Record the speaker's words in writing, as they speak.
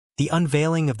The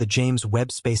unveiling of the James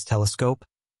Webb Space Telescope,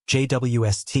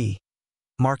 JWST,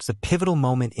 marks a pivotal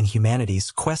moment in humanity's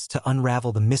quest to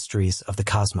unravel the mysteries of the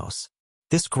cosmos.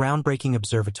 This groundbreaking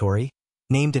observatory,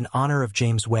 named in honor of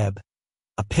James Webb,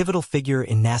 a pivotal figure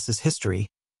in NASA's history,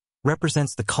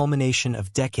 represents the culmination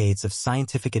of decades of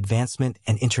scientific advancement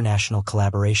and international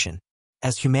collaboration.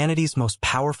 As humanity's most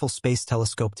powerful space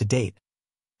telescope to date,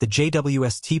 the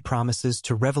JWST promises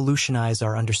to revolutionize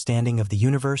our understanding of the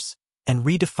universe and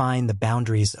redefine the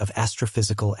boundaries of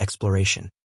astrophysical exploration.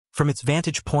 From its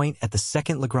vantage point at the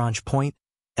second Lagrange point,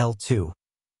 L2,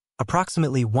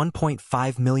 approximately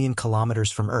 1.5 million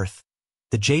kilometers from Earth,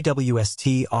 the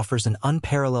JWST offers an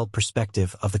unparalleled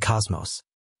perspective of the cosmos.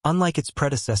 Unlike its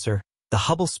predecessor, the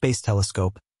Hubble Space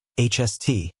Telescope,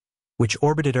 HST, which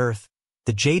orbited Earth,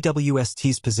 the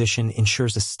JWST's position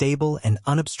ensures a stable and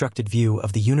unobstructed view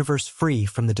of the universe free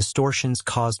from the distortions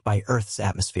caused by Earth's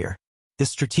atmosphere. This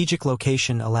strategic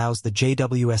location allows the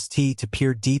JWST to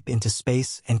peer deep into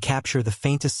space and capture the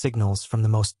faintest signals from the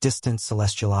most distant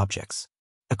celestial objects.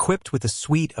 Equipped with a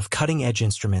suite of cutting-edge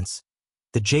instruments,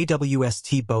 the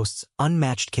JWST boasts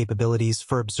unmatched capabilities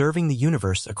for observing the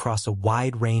universe across a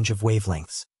wide range of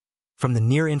wavelengths. From the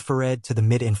near-infrared to the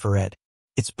mid-infrared,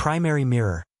 its primary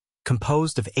mirror,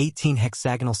 composed of 18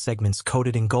 hexagonal segments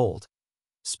coated in gold,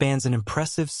 spans an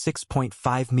impressive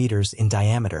 6.5 meters in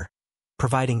diameter,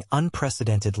 providing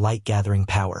unprecedented light-gathering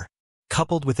power.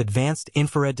 Coupled with advanced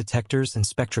infrared detectors and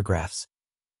spectrographs,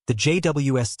 the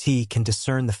JWST can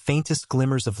discern the faintest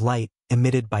glimmers of light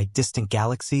emitted by distant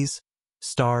galaxies,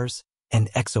 stars,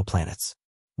 and exoplanets.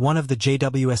 One of the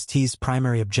JWST's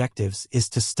primary objectives is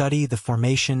to study the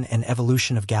formation and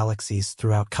evolution of galaxies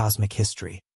throughout cosmic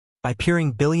history. By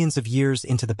peering billions of years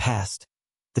into the past,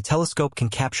 the telescope can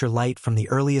capture light from the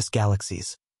earliest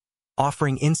galaxies,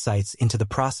 offering insights into the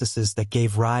processes that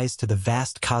gave rise to the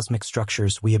vast cosmic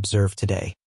structures we observe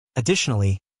today.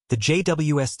 Additionally, the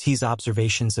JWST's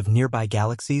observations of nearby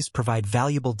galaxies provide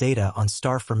valuable data on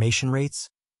star formation rates,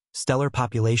 stellar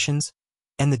populations,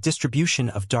 and the distribution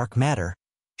of dark matter,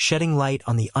 shedding light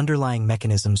on the underlying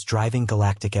mechanisms driving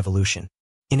galactic evolution.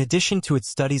 In addition to its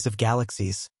studies of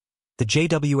galaxies, the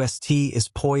JWST is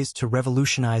poised to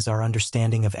revolutionize our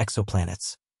understanding of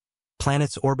exoplanets,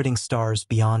 planets orbiting stars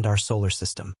beyond our solar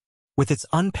system. With its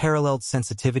unparalleled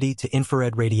sensitivity to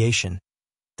infrared radiation,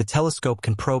 the telescope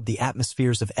can probe the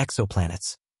atmospheres of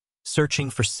exoplanets,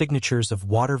 searching for signatures of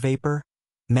water vapor,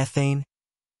 methane,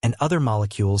 and other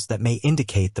molecules that may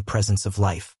indicate the presence of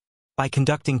life. By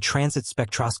conducting transit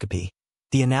spectroscopy,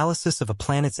 the analysis of a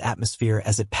planet's atmosphere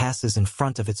as it passes in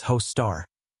front of its host star,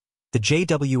 the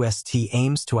JWST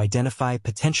aims to identify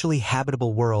potentially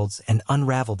habitable worlds and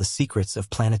unravel the secrets of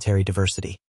planetary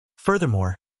diversity.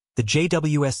 Furthermore, the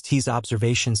JWST's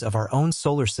observations of our own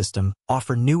solar system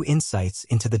offer new insights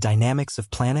into the dynamics of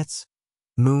planets,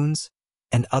 moons,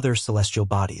 and other celestial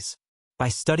bodies. By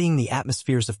studying the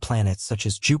atmospheres of planets such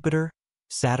as Jupiter,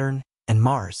 Saturn, and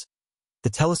Mars, the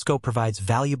telescope provides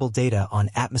valuable data on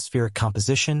atmospheric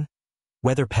composition,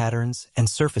 weather patterns, and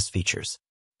surface features.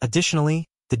 Additionally,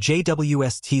 the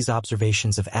JWST's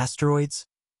observations of asteroids,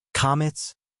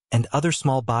 comets, and other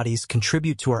small bodies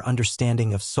contribute to our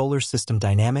understanding of solar system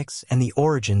dynamics and the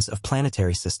origins of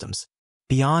planetary systems.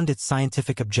 Beyond its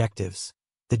scientific objectives,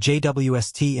 the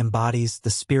JWST embodies the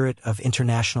spirit of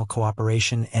international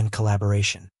cooperation and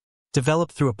collaboration.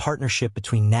 Developed through a partnership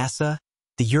between NASA,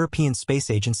 the European Space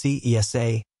Agency,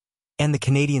 ESA, and the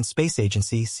Canadian Space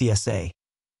Agency, CSA,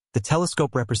 the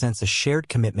telescope represents a shared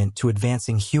commitment to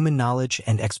advancing human knowledge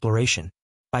and exploration.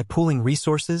 By pooling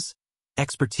resources,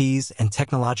 expertise, and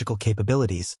technological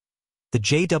capabilities, the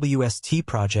JWST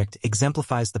project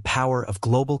exemplifies the power of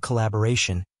global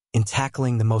collaboration in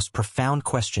tackling the most profound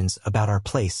questions about our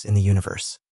place in the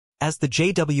universe. As the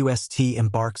JWST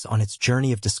embarks on its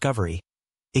journey of discovery,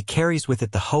 it carries with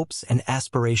it the hopes and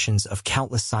aspirations of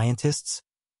countless scientists,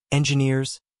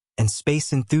 engineers, and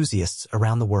space enthusiasts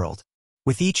around the world.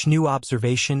 With each new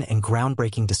observation and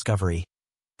groundbreaking discovery,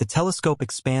 the telescope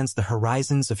expands the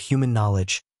horizons of human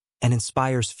knowledge and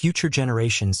inspires future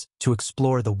generations to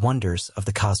explore the wonders of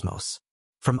the cosmos.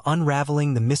 From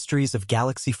unraveling the mysteries of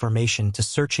galaxy formation to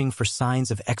searching for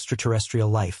signs of extraterrestrial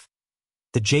life,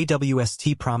 the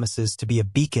JWST promises to be a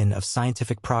beacon of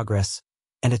scientific progress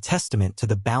and a testament to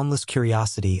the boundless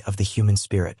curiosity of the human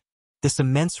spirit. This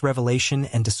immense revelation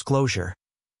and disclosure,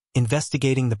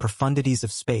 investigating the profundities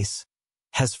of space,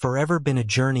 has forever been a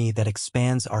journey that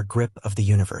expands our grip of the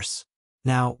universe.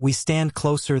 Now, we stand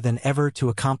closer than ever to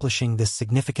accomplishing this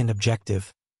significant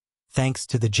objective, thanks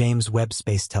to the James Webb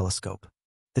Space Telescope.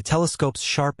 The telescope's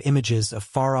sharp images of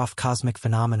far-off cosmic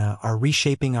phenomena are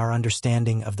reshaping our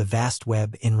understanding of the vast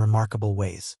web in remarkable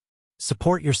ways.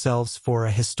 Support yourselves for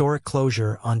a historic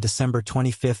closure on December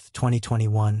 25,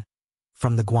 2021,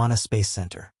 from the Guana Space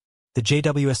Center. The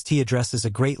JWST addresses a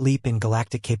great leap in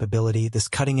galactic capability. This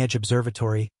cutting-edge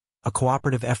observatory, a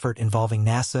cooperative effort involving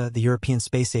NASA, the European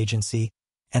Space Agency,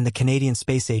 and the Canadian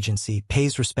Space Agency,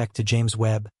 pays respect to James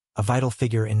Webb, a vital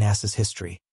figure in NASA's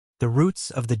history. The roots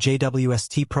of the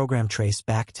JWST program trace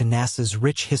back to NASA's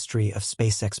rich history of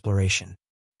space exploration.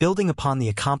 Building upon the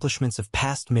accomplishments of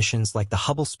past missions like the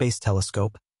Hubble Space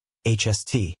Telescope,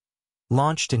 HST.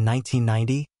 Launched in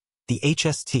 1990, the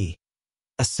HST,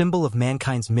 a symbol of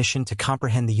mankind's mission to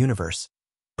comprehend the universe,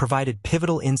 provided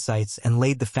pivotal insights and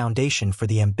laid the foundation for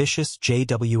the ambitious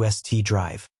JWST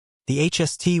drive. The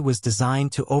HST was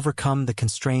designed to overcome the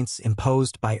constraints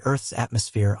imposed by Earth's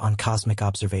atmosphere on cosmic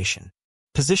observation.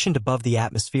 Positioned above the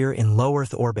atmosphere in low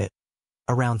Earth orbit,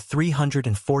 around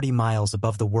 340 miles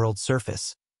above the world's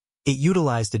surface, it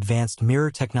utilized advanced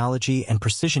mirror technology and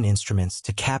precision instruments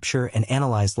to capture and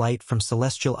analyze light from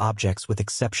celestial objects with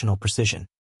exceptional precision.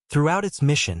 Throughout its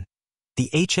mission, the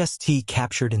HST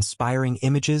captured inspiring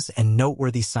images and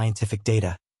noteworthy scientific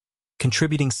data,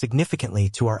 contributing significantly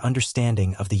to our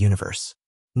understanding of the universe.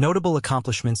 Notable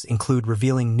accomplishments include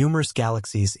revealing numerous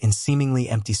galaxies in seemingly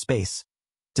empty space,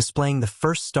 displaying the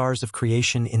first stars of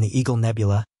creation in the Eagle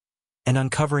Nebula, and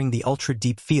uncovering the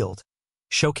ultra-deep field,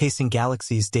 showcasing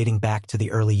galaxies dating back to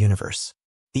the early universe.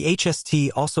 The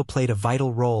HST also played a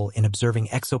vital role in observing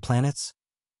exoplanets,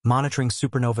 monitoring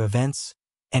supernova events,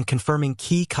 and confirming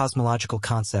key cosmological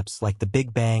concepts like the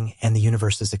Big Bang and the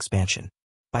universe's expansion.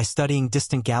 By studying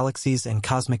distant galaxies and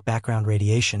cosmic background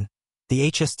radiation, the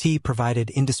HST provided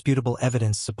indisputable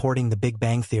evidence supporting the Big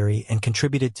Bang theory and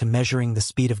contributed to measuring the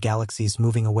speed of galaxies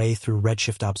moving away through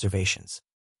redshift observations.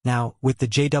 Now, with the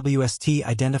JWST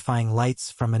identifying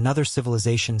lights from another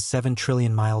civilization 7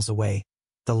 trillion miles away,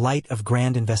 the light of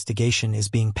grand investigation is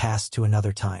being passed to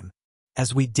another time.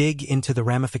 As we dig into the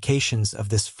ramifications of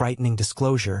this frightening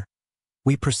disclosure,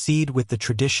 we proceed with the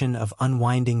tradition of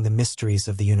unwinding the mysteries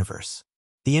of the universe.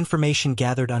 The information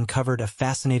gathered uncovered a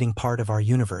fascinating part of our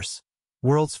universe.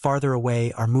 Worlds farther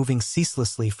away are moving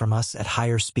ceaselessly from us at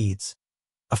higher speeds,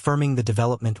 affirming the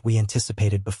development we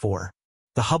anticipated before.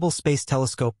 The Hubble Space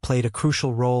Telescope played a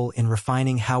crucial role in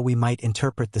refining how we might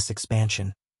interpret this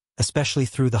expansion, especially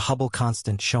through the Hubble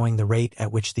constant showing the rate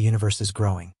at which the universe is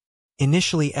growing.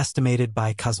 Initially estimated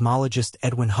by cosmologist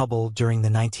Edwin Hubble during the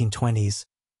 1920s,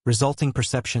 resulting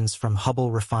perceptions from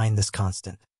Hubble refine this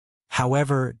constant.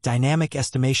 However, dynamic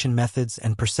estimation methods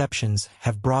and perceptions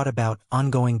have brought about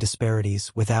ongoing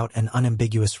disparities without an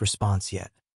unambiguous response yet.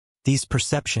 These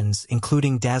perceptions,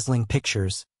 including dazzling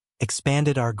pictures,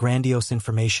 expanded our grandiose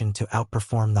information to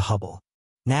outperform the Hubble.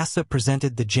 NASA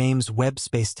presented the James Webb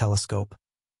Space Telescope,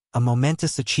 a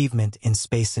momentous achievement in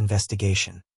space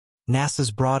investigation.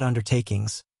 NASA's broad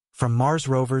undertakings, from Mars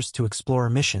rovers to Explorer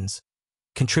missions,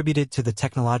 contributed to the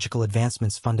technological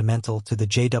advancements fundamental to the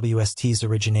JWST's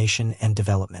origination and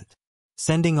development.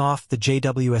 Sending off the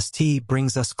JWST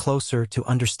brings us closer to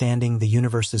understanding the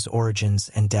universe's origins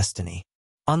and destiny.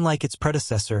 Unlike its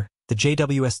predecessor, the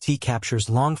JWST captures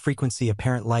long-frequency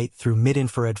apparent light through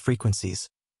mid-infrared frequencies,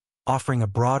 offering a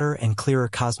broader and clearer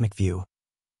cosmic view.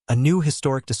 A new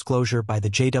historic disclosure by the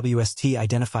JWST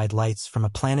identified lights from a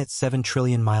planet 7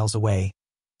 trillion miles away,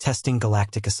 testing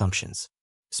galactic assumptions.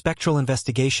 Spectral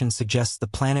investigation suggests the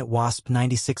planet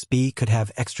WASP-96b could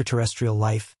have extraterrestrial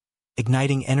life,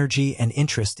 igniting energy and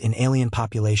interest in alien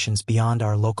populations beyond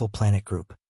our local planet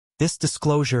group. This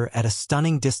disclosure at a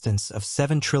stunning distance of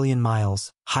 7 trillion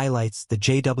miles highlights the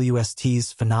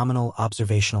JWST's phenomenal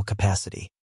observational capacity.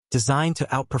 Designed to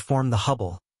outperform the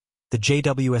Hubble, the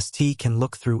JWST can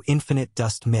look through infinite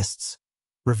dust mists,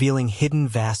 revealing hidden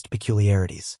vast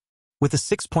peculiarities. With a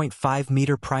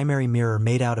 6.5-meter primary mirror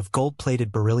made out of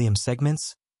gold-plated beryllium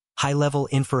segments, high-level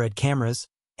infrared cameras,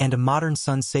 and a modern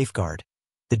sun safeguard,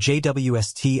 the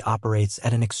JWST operates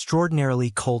at an extraordinarily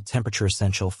cold temperature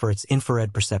essential for its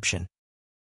infrared perception.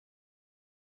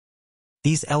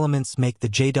 These elements make the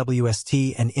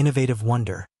JWST an innovative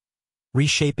wonder,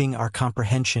 reshaping our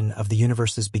comprehension of the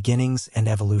universe's beginnings and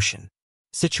evolution.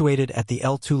 Situated at the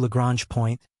L2 Lagrange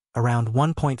point, around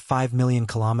 1.5 million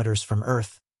kilometers from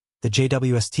Earth, the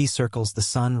JWST circles the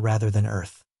Sun rather than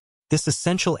Earth. This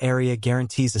essential area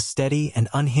guarantees a steady and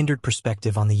unhindered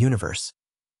perspective on the universe,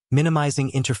 minimizing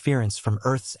interference from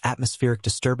Earth's atmospheric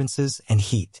disturbances and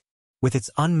heat. With its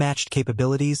unmatched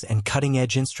capabilities and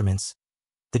cutting-edge instruments,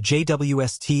 the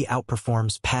JWST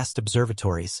outperforms past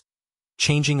observatories,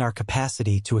 changing our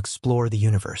capacity to explore the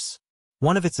universe.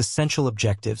 One of its essential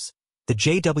objectives, the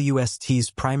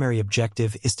JWST's primary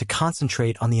objective is to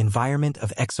concentrate on the environment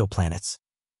of exoplanets,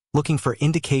 looking for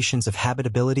indications of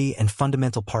habitability and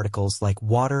fundamental particles like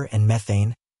water and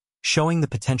methane, showing the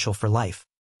potential for life.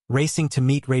 Racing to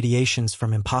meet radiations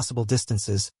from impossible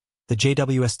distances, the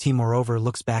JWST moreover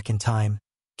looks back in time,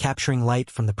 capturing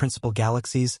light from the principal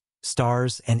galaxies,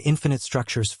 stars, and infinite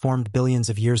structures formed billions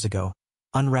of years ago,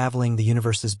 unraveling the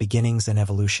universe's beginnings and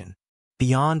evolution.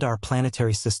 Beyond our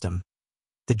planetary system,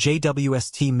 the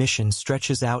JWST mission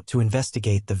stretches out to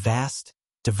investigate the vast,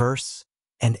 diverse,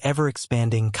 and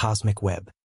ever-expanding cosmic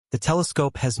web. The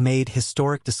telescope has made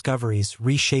historic discoveries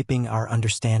reshaping our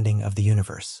understanding of the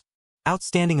universe.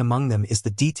 Outstanding among them is the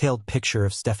detailed picture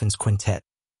of Stephan's quintet,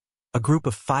 a group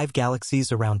of 5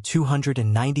 galaxies around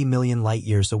 290 million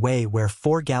light-years away where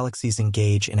 4 galaxies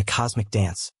engage in a cosmic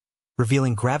dance,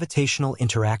 revealing gravitational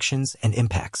interactions and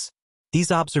impacts. These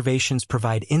observations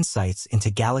provide insights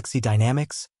into galaxy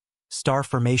dynamics, star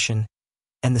formation,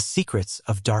 and the secrets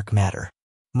of dark matter.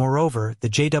 Moreover, the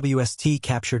JWST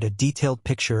captured a detailed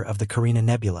picture of the Carina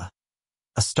Nebula,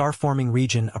 a star-forming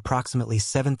region approximately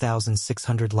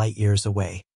 7,600 light-years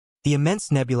away. The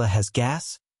immense nebula has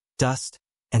gas, dust,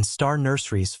 and star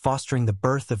nurseries fostering the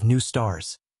birth of new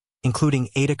stars, including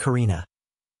Eta Carina,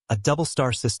 a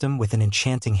double-star system with an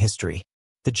enchanting history.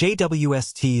 The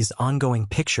JWST's ongoing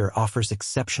picture offers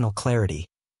exceptional clarity,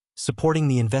 supporting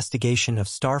the investigation of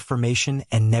star formation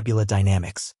and nebula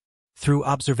dynamics. Through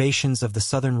observations of the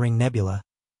Southern Ring Nebula,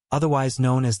 otherwise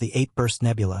known as the 8-burst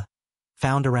nebula,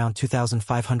 found around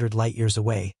 2,500 light-years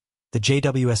away, the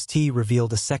JWST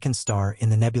revealed a second star in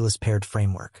the nebula's paired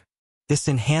framework. This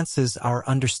enhances our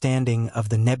understanding of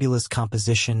the nebula's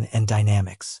composition and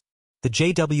dynamics. The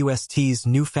JWST's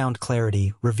newfound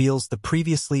clarity reveals the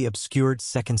previously obscured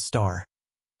second star,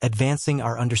 advancing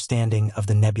our understanding of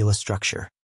the nebula structure.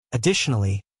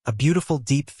 Additionally, a beautiful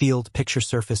deep field picture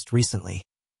surfaced recently,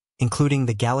 including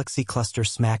the galaxy cluster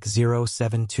SMAC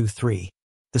 0723.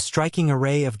 The striking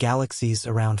array of galaxies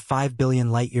around 5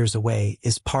 billion light-years away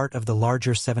is part of the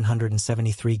larger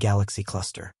 773 galaxy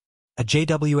cluster. A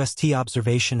JWST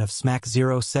observation of SMAC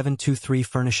 0723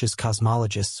 furnishes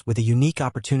cosmologists with a unique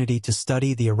opportunity to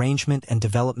study the arrangement and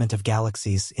development of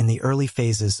galaxies in the early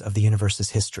phases of the universe's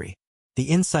history. The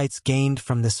insights gained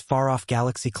from this far-off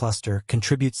galaxy cluster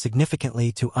contribute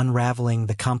significantly to unraveling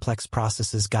the complex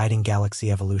processes guiding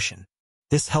galaxy evolution.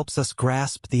 This helps us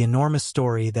grasp the enormous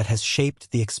story that has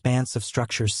shaped the expanse of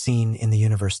structures seen in the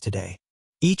universe today.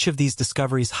 Each of these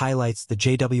discoveries highlights the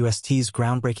JWST's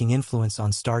groundbreaking influence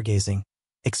on stargazing,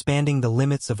 expanding the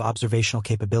limits of observational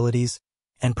capabilities,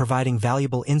 and providing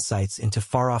valuable insights into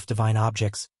far-off divine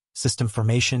objects, system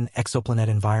formation, exoplanet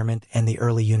environment, and the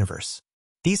early universe.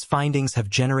 These findings have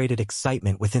generated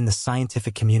excitement within the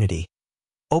scientific community,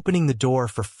 opening the door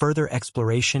for further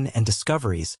exploration and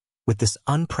discoveries with this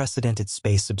unprecedented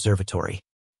space observatory.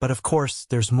 But of course,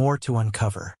 there's more to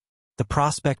uncover. The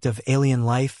prospect of alien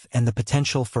life and the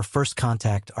potential for first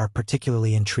contact are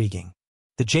particularly intriguing.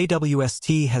 The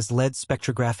JWST has led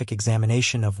spectrographic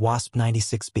examination of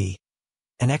WASP-96b,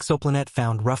 an exoplanet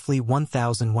found roughly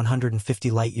 1,150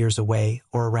 light-years away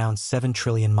or around 7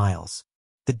 trillion miles.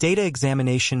 The data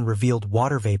examination revealed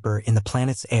water vapor in the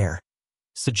planet's air,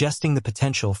 suggesting the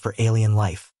potential for alien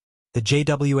life. The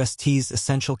JWST's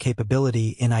essential capability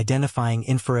in identifying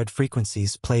infrared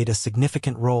frequencies played a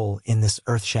significant role in this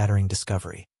earth-shattering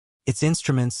discovery. Its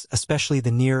instruments, especially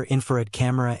the near-infrared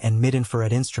camera and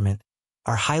mid-infrared instrument,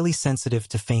 are highly sensitive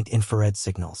to faint infrared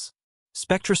signals.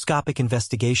 Spectroscopic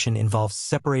investigation involves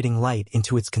separating light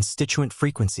into its constituent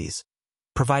frequencies,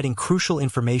 providing crucial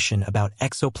information about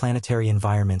exoplanetary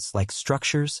environments like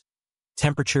structures,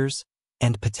 temperatures,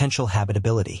 and potential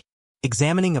habitability.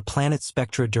 Examining a planet's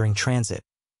spectra during transit,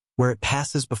 where it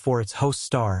passes before its host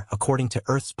star according to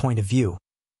Earth's point of view,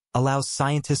 allows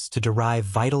scientists to derive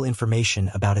vital information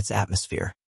about its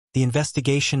atmosphere. The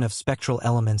investigation of spectral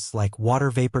elements like water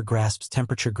vapor grasps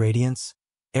temperature gradients,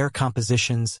 air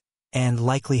compositions, and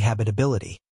likely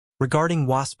habitability. Regarding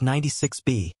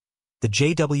WASP-96b, the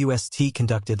JWST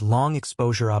conducted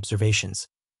long-exposure observations,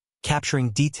 capturing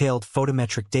detailed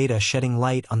photometric data shedding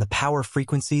light on the power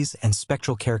frequencies and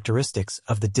spectral characteristics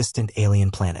of the distant alien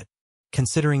planet.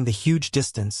 Considering the huge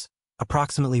distance,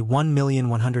 approximately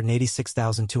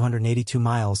 1,186,282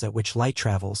 miles at which light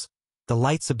travels, the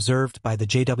lights observed by the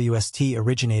JWST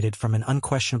originated from an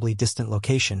unquestionably distant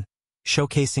location,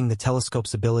 showcasing the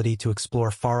telescope's ability to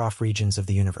explore far-off regions of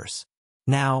the universe.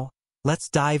 Now, let's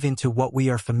dive into what we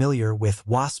are familiar with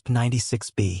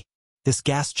WASP-96b. This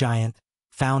gas giant,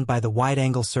 found by the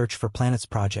Wide-Angle Search for Planets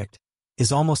project,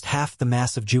 is almost half the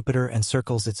mass of Jupiter and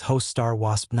circles its host star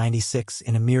WASP 96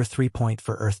 in a mere 3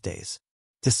 for Earth days.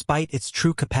 Despite its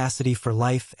true capacity for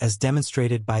life as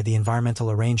demonstrated by the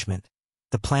environmental arrangement,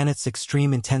 the planet's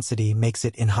extreme intensity makes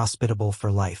it inhospitable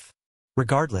for life.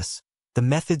 Regardless, the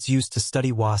methods used to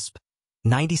study WASP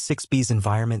 96b's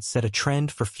environment set a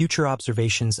trend for future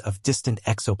observations of distant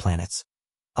exoplanets,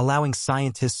 allowing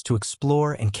scientists to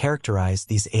explore and characterize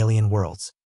these alien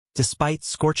worlds. Despite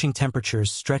scorching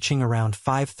temperatures stretching around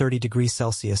 530 degrees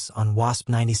Celsius on WASP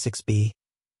 96b,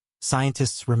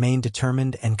 scientists remain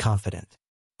determined and confident.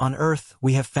 On Earth,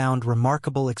 we have found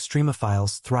remarkable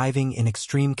extremophiles thriving in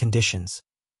extreme conditions,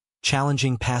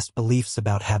 challenging past beliefs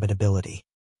about habitability.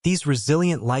 These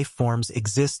resilient life forms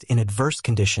exist in adverse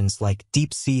conditions like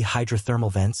deep-sea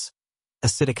hydrothermal vents,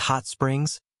 acidic hot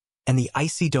springs, and the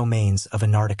icy domains of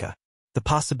Antarctica. The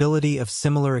possibility of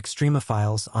similar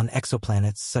extremophiles on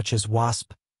exoplanets such as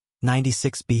WASP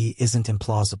 96b isn't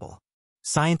implausible.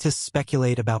 Scientists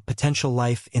speculate about potential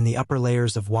life in the upper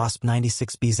layers of WASP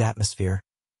 96b's atmosphere,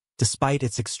 despite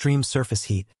its extreme surface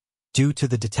heat, due to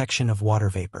the detection of water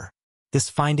vapor. This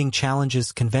finding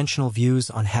challenges conventional views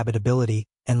on habitability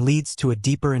and leads to a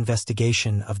deeper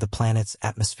investigation of the planet's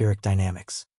atmospheric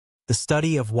dynamics. The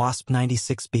study of WASP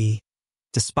 96b,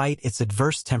 despite its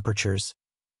adverse temperatures,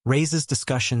 raises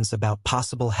discussions about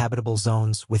possible habitable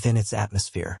zones within its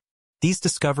atmosphere. These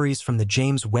discoveries from the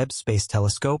James Webb Space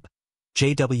Telescope,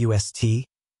 JWST,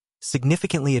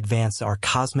 significantly advance our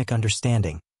cosmic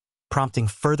understanding, prompting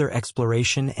further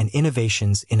exploration and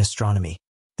innovations in astronomy.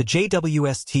 The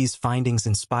JWST's findings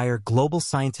inspire global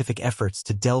scientific efforts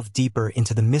to delve deeper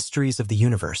into the mysteries of the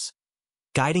universe,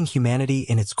 guiding humanity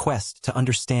in its quest to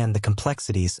understand the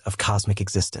complexities of cosmic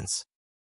existence.